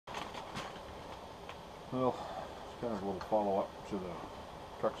Well, it's kind of a little follow-up to the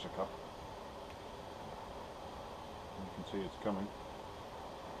Kuksa cup. You can see it's coming.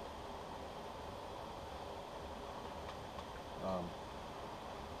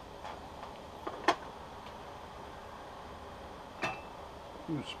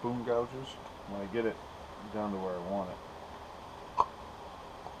 Use spoon gouges when I get it down to where I want it.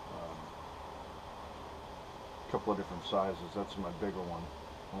 A couple of different sizes. That's my bigger one.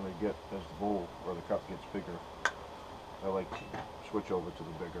 When I get, as the bowl or the cup gets bigger, I like to switch over to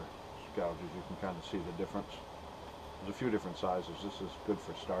the bigger gouges. You can kind of see the difference. There's a few different sizes. This is good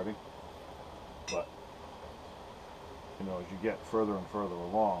for starting, but you know, as you get further and further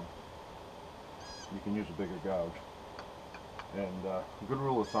along, you can use a bigger gouge. And a good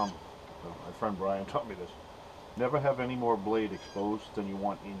rule of thumb, my friend Brian taught me this: never have any more blade exposed than you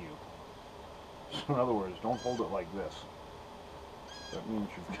want in you. So in other words, don't hold it like this. That means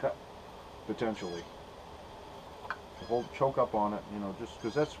you've got potentially. So choke up on it, you know, just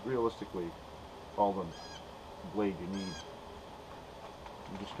because that's realistically all the blade you need.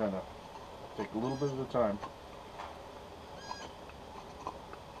 You just kind of take a little bit at a time,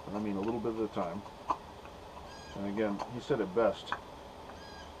 and I mean a little bit at a time. And again, he said it best,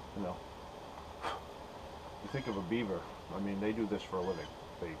 you know, you think of a beaver, I mean, they do this for a living.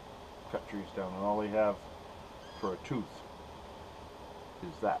 They cut trees down, and all they have for a tooth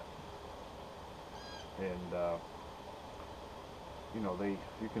is that. And you know,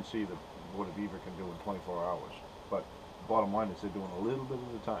 you can see what a beaver can do in 24 hours. But bottom line is they're doing a little bit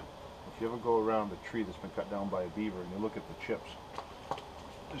at a time. If you ever go around a tree that's been cut down by a beaver and you look at the chips,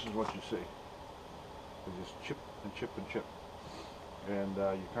 this is what you see. They just chip and chip and chip. And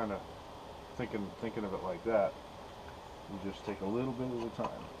you kind of thinking of it like that. You just take a little bit at a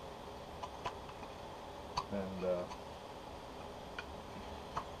time. And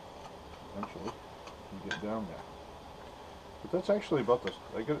eventually you get down there. But that's actually about this.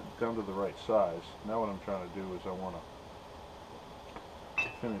 I get it down to the right size. Now what I'm trying to do is I want to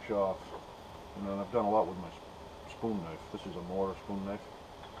finish off. You know, and I've done a lot with my spoon knife. This is a mortar spoon knife.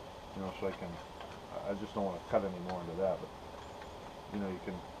 You know, so I just don't want to cut any more into that. But you know, you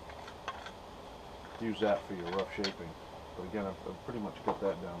can use that for your rough shaping. But again, I've pretty much got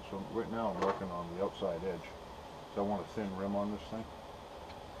that down. So right now I'm working on the outside edge. So I want a thin rim on this thing.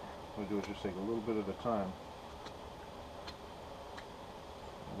 What I do is just take a little bit at a time.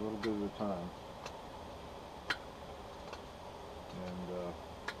 A little bit at a time. And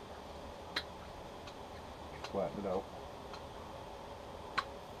flatten it out.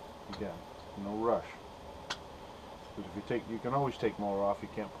 Again, no rush. Because if you can always take more off. You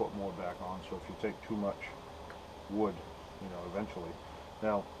can't put more back on. So if you take too much wood, you know, eventually.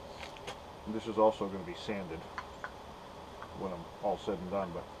 Now, this is also going to be sanded when I'm all said and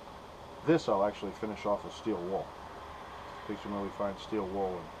done. But this I'll actually finish off with steel wool. Take some really fine steel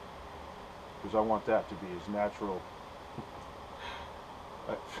wool, because I want that to be as natural.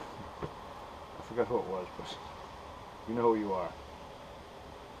 I forgot who it was, but you know who you are.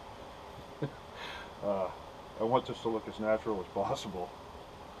 I want this to look as natural as possible.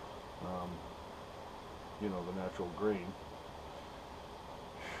 You know, the natural grain.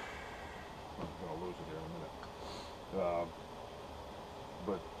 I'm going to lose it here in a minute.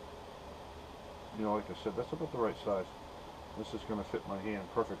 But, you know, like I said, that's about the right size. This is going to fit my hand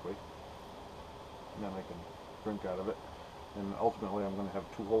perfectly. And then I can drink out of it. And ultimately I'm going to have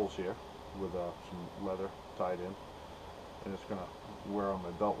two holes here with some leather tied in. And it's going to wear on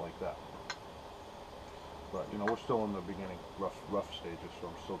my belt like that. But, you know, we're still in the beginning, rough stages, so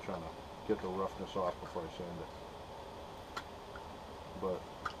I'm still trying to get the roughness off before I sand it. But,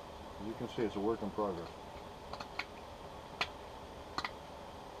 as you can see, it's a work in progress.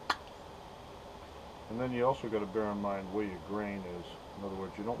 And then you also got to bear in mind where your grain is. In other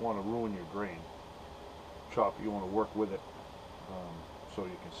words, you don't want to ruin your grain. You want to work with it so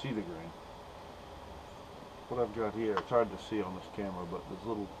you can see the grain. What I've got here, it's hard to see on this camera, but there's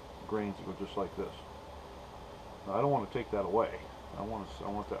little grains that go just like this. Now, I don't want to take that away. I want to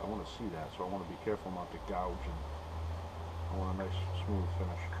see that, so I want to be careful not to gouge, and I want a nice smooth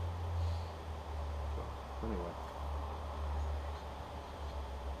finish. So, anyway.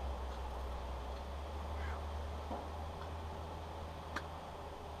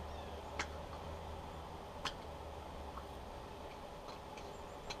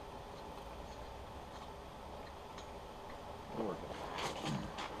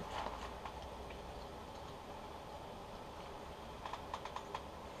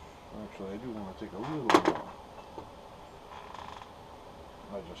 Actually, I do want to take a little more.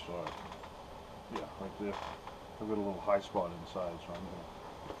 I just saw it. Yeah, right there. I've got a little high spot inside, so I'm going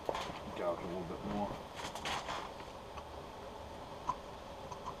to gouge a little bit more.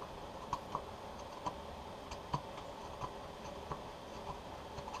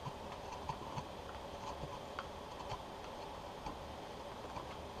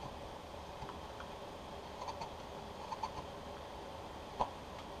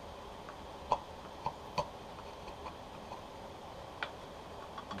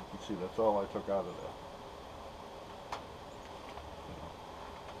 see, that's all I took out of there.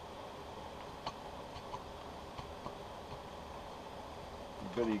 The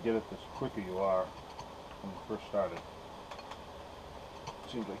better you get it, the quicker you are when you first started.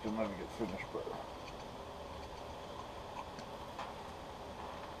 Seems like you'll never get finished, but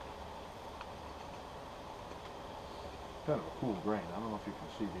kind of a cool grain. I don't know if you can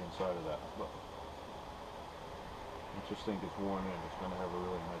see the inside of that, but once this thing gets worn in, it's going to have a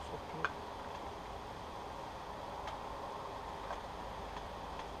really nice look to it.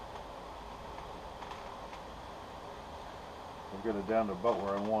 I've got it down to about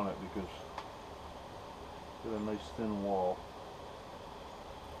where I want it because it's got a nice thin wall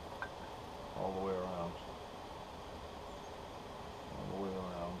all the way around. All the way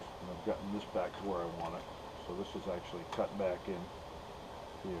around. And I've gotten this back to where I want it. So this is actually cut back in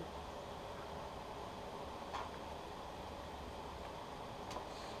here.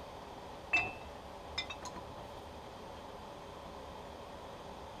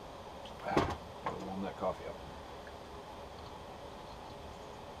 I'll warm that coffee up.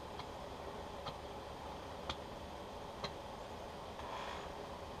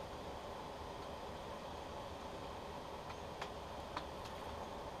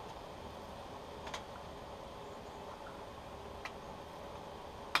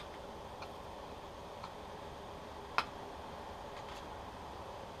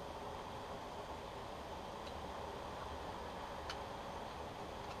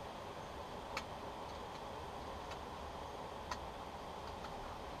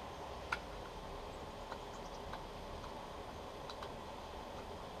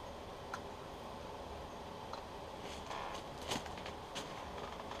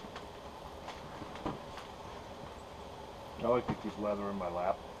 I like to keep leather in my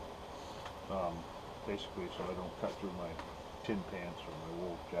lap, basically so I don't cut through my tin pants or my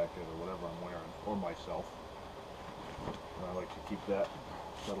wool jacket or whatever I'm wearing, or myself. And I like to keep that.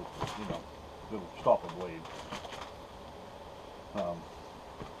 That'll, you know, it'll stop a blade.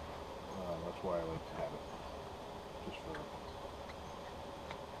 That's why I like to have it, just for.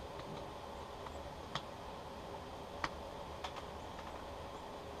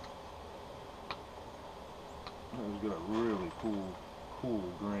 It's got a really cool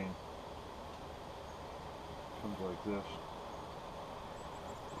grain. Comes like this.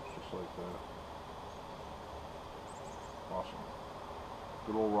 It's just like that. Awesome.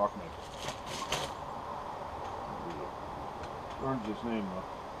 Good old rock maple. Earns its name though.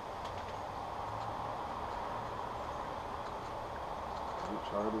 It's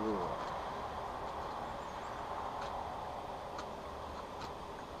hard as a rock.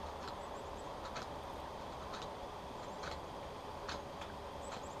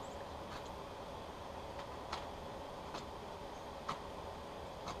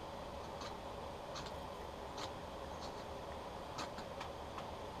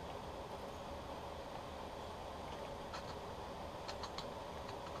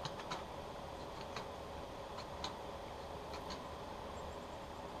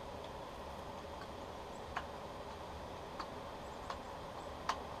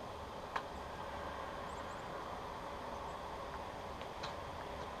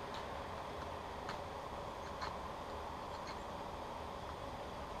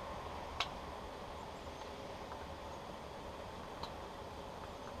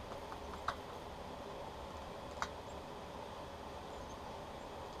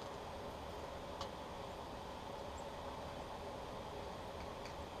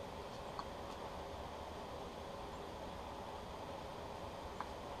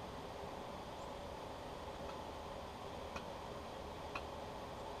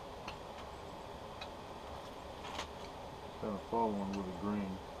 Kind of following with a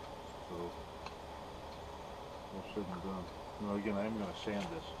green, so all said and done. Now again, I am going to sand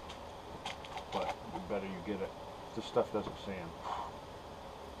this, but the better you get it, this stuff doesn't sand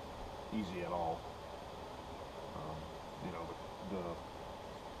easy at all. You know, the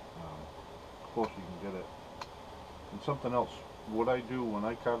closer you can get it. And something else, what I do when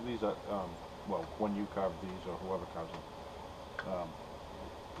I carve these, well, when you carve these or whoever carves them,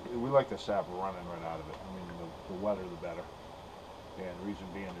 we like the sap running right out of it. I mean, the wetter the better. And the reason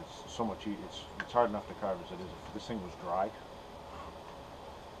being, it's so much easier. It's hard enough to carve as it is. If this thing was dry,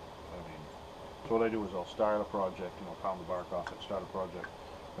 I mean, so what I do is I'll start a project, you know, pound the bark off it, start a project,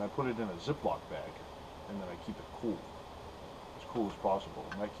 and I put it in a Ziploc bag, and then I keep it cool, as cool as possible,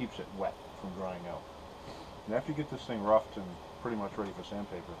 and that keeps it wet from drying out. And after you get this thing roughed and pretty much ready for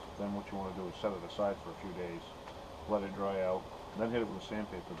sandpaper, then what you want to do is set it aside for a few days, let it dry out, and then hit it with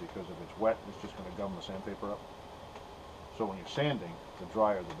sandpaper, because if it's wet, it's just going to gum the sandpaper up. So So when you're sanding, the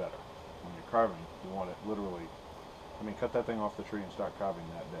drier the better. When you're carving, you want it literally, I mean, cut that thing off the tree and start carving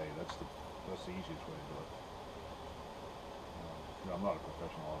that day. That's the easiest way to do it. You know, I'm not a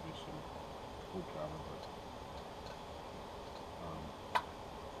professional, obviously, wood carver,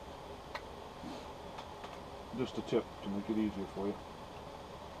 but just a tip to make it easier for you.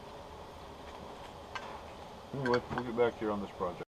 Anyway, we'll get back here on this project.